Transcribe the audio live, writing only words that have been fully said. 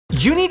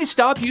You need to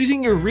stop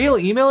using your real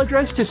email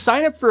address to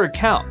sign up for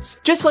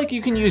accounts. Just like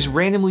you can use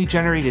randomly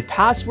generated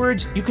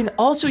passwords, you can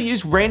also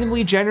use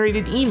randomly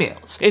generated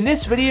emails. In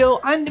this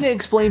video, I'm going to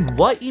explain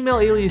what email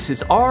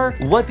aliases are,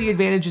 what the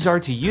advantages are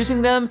to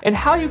using them, and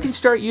how you can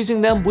start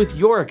using them with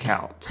your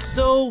accounts.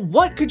 So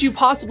what could you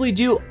possibly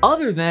do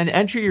other than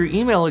enter your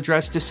email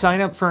address to sign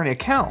up for an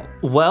account?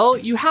 Well,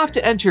 you have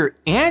to enter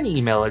an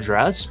email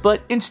address,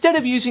 but instead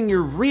of using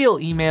your real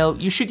email,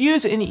 you should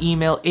use an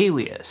email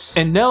alias.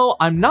 And no,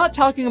 I'm not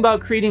talking about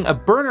creating a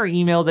burner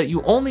email that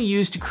you only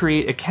use to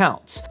create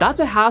accounts. That's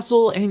a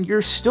hassle, and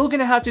you're still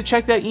gonna have to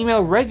check that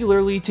email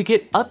regularly to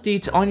get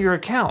updates on your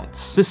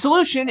accounts. The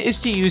solution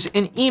is to use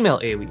an email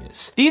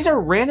alias. These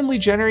are randomly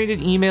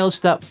generated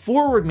emails that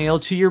forward mail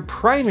to your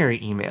primary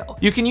email.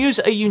 You can use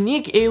a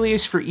unique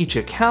alias for each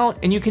account,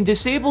 and you can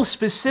disable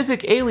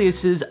specific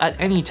aliases at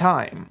any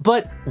time.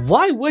 But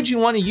why would you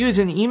want to use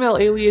an email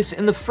alias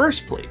in the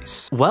first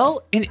place?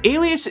 Well, an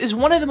alias is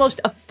one of the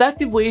most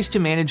effective ways to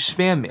manage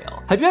spam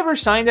mail. Have you ever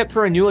signed up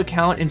for a new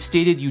account and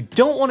stated you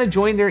don't want to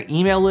join their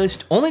email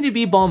list only to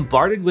be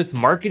bombarded with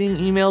marketing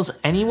emails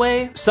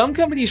anyway? Some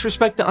companies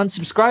respect the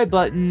unsubscribe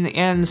button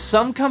and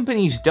some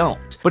companies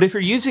don't. But if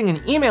you're using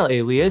an email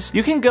alias,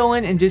 you can go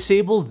in and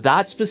disable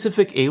that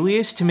specific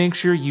alias to make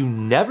sure you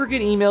never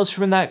get emails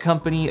from that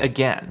company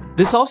again.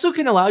 This also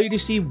can allow you to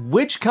see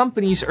which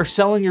companies are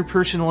selling your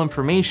personal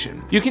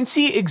information. You can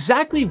see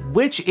exactly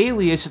which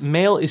alias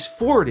mail is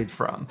forwarded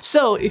from.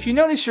 So if you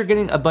notice you're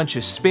getting a bunch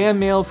of spam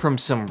mail from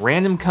some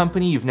random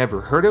company you've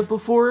never heard of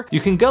before, you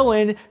can go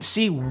in,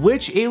 see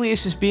which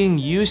alias is being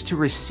used to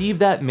receive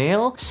that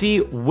mail, see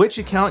which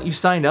account you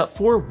signed up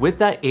for with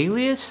that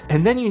alias,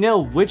 and then you know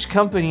which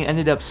company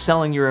ended up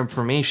selling your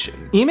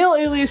information. Email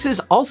aliases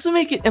also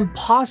make it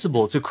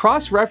impossible to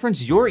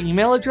cross-reference your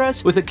email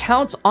address with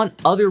accounts on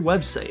other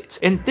websites,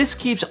 and this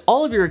keeps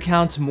all of your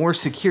accounts more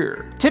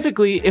secure.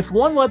 Typically, if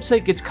one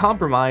website gets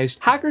compromised,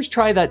 hackers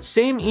try that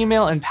same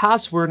email and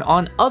password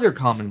on other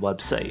common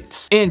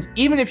websites. And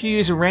even if you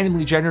use a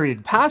randomly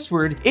generated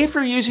password, if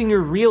you're using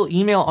your real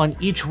email on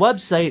each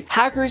website,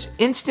 hackers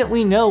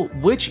instantly know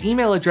which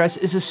email address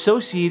is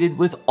associated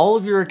with all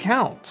of your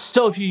accounts.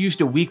 So if you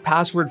used a weak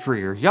password for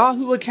your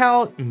Yahoo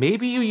account,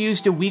 maybe you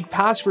used a weak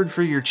password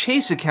for your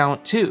Chase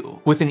account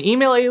too. With an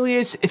email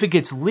alias, if it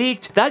gets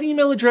leaked, that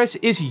email address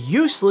is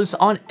useless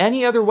on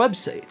any other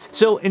website.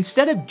 So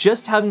instead of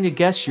just having to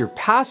guess your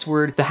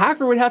password, the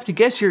hacker would have to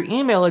guess your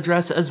email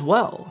address as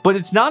well. But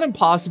it's not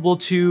impossible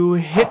to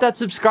hit that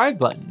subscribe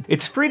button.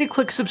 It's free to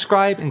click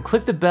subscribe and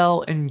click the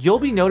bell, and you'll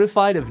be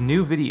notified of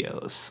new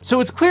videos.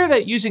 So it's clear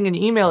that using an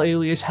email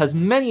alias has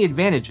many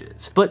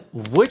advantages, but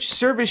which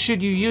service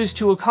should you use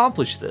to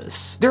accomplish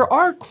this? There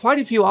are quite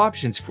a few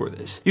options for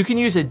this. You can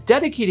use a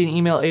dedicated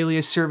email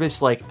alias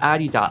service like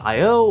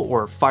Addy.io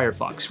or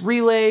Firefox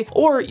Relay,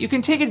 or you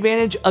can take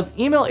advantage of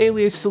email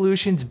alias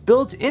solutions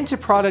built into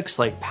products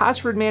like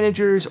password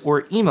managers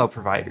or email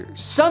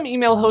providers. Some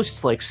email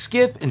hosts like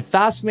Skiff and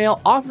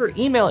Fastmail offer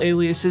email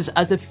aliases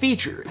as a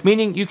feature,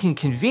 meaning you can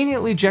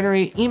conveniently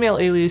generate email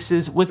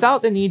aliases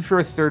without the need for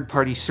a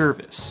third-party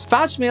service.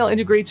 Fastmail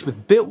integrates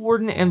with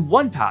Bitwarden and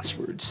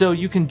 1Password, so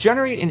you can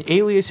generate an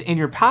alias in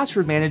your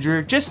password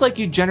manager just like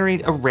you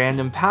generate a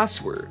random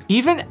password.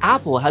 Even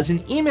Apple has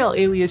an email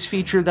alias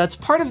feature that's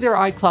part of their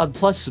iCloud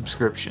Plus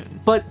subscription.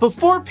 But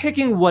before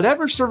picking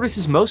whatever service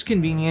is most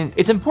convenient,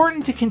 it's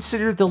important to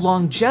consider the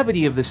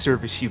longevity of the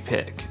service you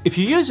pick. If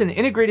you use an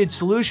integrated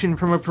solution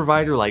from a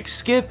provider like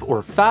Skiff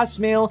or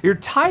Fastmail, you're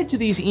tied to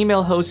these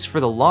email hosts for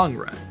the long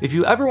run. If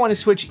you ever want to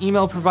switch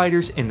email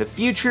providers in the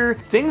future,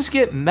 things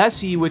get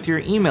messy with your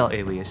email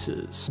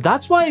aliases.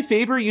 That's why I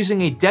favor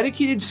using a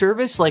dedicated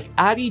service like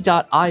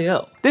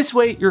Addy.io. This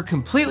way, you're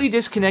completely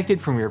disconnected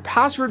from your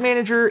password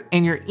manager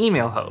and your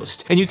email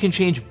host, and you can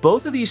change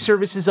both of these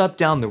services up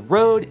down the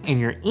road, and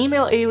your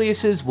email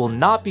aliases will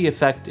not be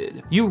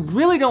affected. You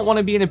really don't want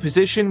to be in a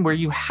position where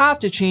you have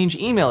to change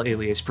email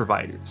alias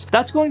providers.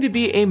 That's going to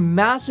be a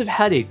massive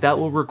headache that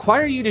will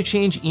require you to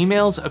change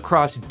emails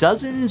across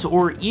dozens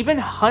or even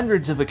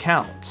hundreds of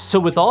accounts. So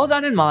with all of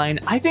that in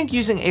mind, I think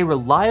using a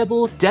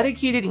reliable,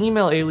 dedicated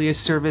email alias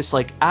service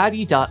like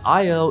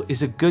Addy.io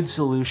is a good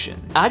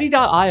solution.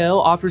 Addy.io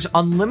offers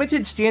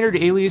unlimited standard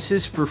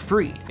aliases for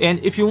free, and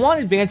if you want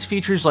advanced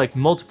features like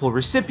multiple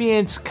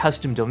recipients,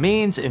 custom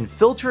domains, and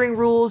filtering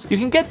rules, you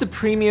can get the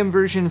premium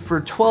version for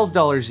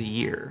 $12 a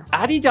year.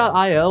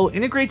 Addy.io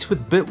integrates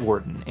with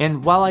Bitwarden,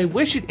 and while I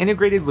wish it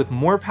integrated with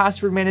more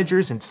password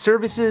managers and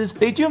services,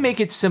 they do make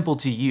it simple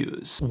to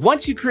use.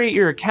 Once you create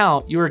your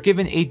account, you are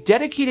given a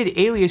dedicated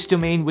alias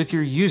domain with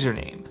your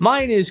username.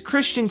 Mine is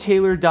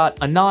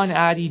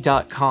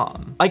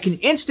christiantaylor.anonaddy.com. I can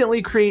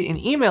instantly create an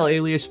email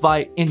alias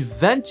by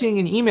inventing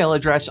an email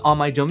address on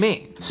my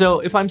domain.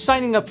 So if I'm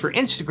signing up for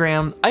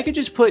Instagram, I could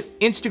just put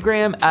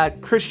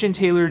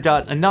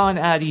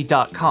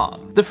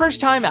instagram@christiantaylor.anonaddy.com. The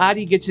first time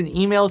Addy gets an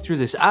email through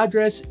this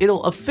address,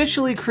 it'll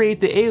officially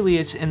create the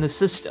alias in the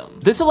system.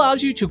 This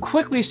allows you to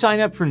quickly sign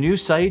up for new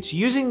sites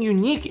using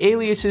unique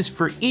aliases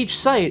for each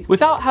site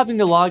without having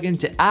to log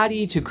into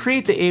Addy to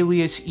create the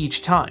alias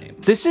each time.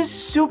 This is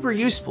super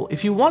useful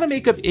if you want to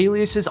make up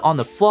aliases on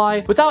the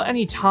fly without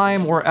any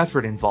time or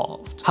effort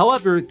involved.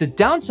 However, the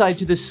downside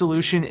to this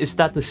solution is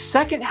that the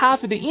second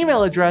half of the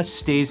email address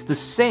stays the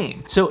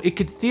same, so it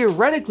could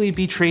theoretically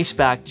be traced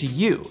back to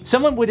you.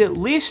 Someone would at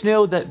least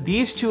know that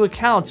these two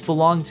accounts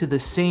belong to the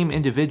same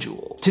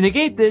individual. To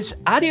negate this,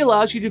 Addy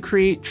allows you to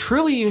create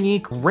truly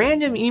unique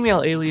random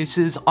email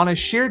aliases on a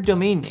shared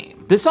domain name.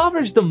 This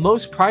offers the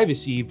most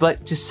privacy,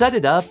 but to set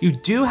it up, you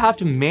do have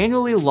to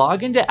manually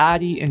log into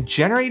Addy and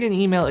generate an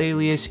email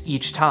alias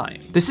each time.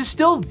 This is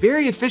still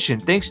very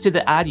efficient thanks to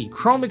the Addy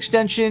Chrome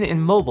extension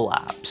and mobile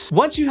apps.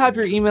 Once you have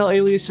your email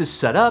aliases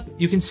set up,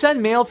 you can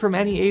send mail from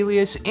any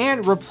alias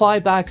and reply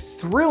back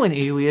through an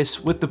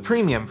alias with the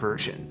premium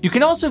version. You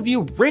can also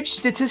view rich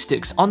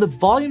statistics on the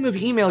volume of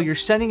email you're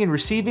sending and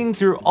receiving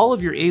through all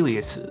of your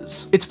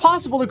aliases. It's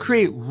possible to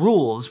create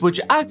rules which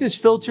act as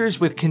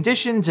filters with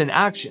conditions and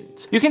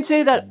actions. You can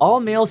say that all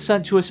mail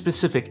sent to a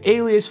specific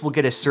alias will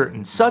get a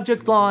certain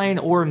subject line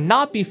or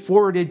not be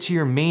forwarded to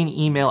your main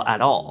email at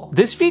all.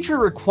 This feature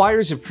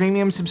requires a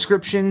premium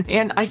subscription,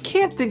 and I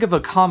can't think of a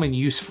common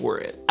use for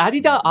it.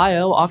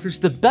 Addy.io offers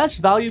the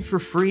best value for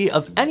free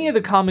of any of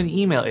the common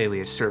email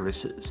alias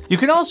services. You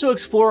can also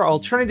explore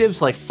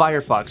alternatives like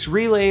Firefox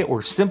Relay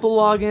or Simple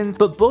Login,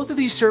 but both of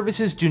these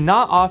services do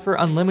not offer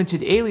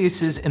unlimited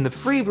aliases in the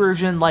free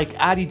version like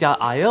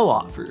Addy.io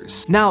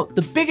offers. Now,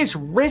 the biggest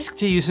risk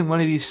to using one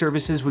of these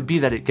services would be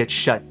that it gets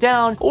shut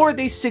down, or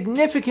they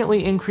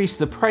significantly increase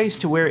the price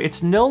to where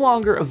it's no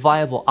longer a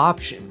viable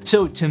option.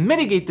 So to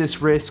mitigate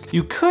this risk,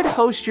 you could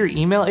host your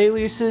email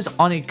aliases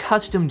on a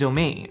custom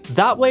domain.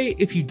 That way,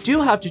 if you do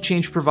have to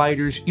change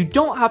providers, you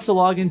don't have to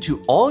log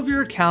into all of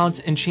your accounts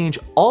and change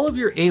all of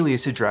your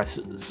alias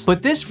addresses.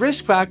 But this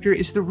risk factor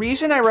is the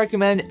reason I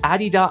recommend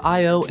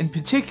Addy.io in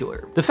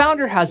particular. The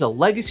founder has a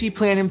legacy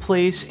plan in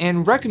place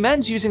and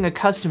recommends using a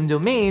custom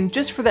domain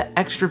just for the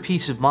extra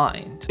peace of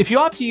mind. If you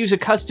opt to use a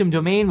custom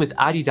domain with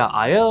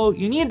Addy.io,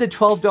 you need the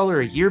 $12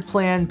 a year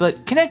plan,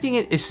 but connecting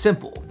it is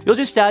simple. You'll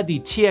just add the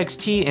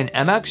TXT and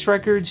MX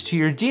records to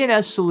your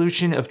DNS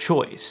solution of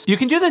choice. You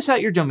can do this at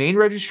your domain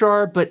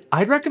registrar, but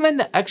I'd recommend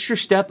the extra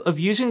step of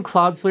using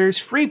Cloudflare's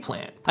free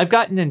plan. I've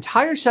got an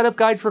entire setup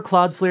guide for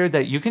Cloudflare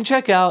that you can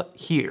check out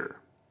here.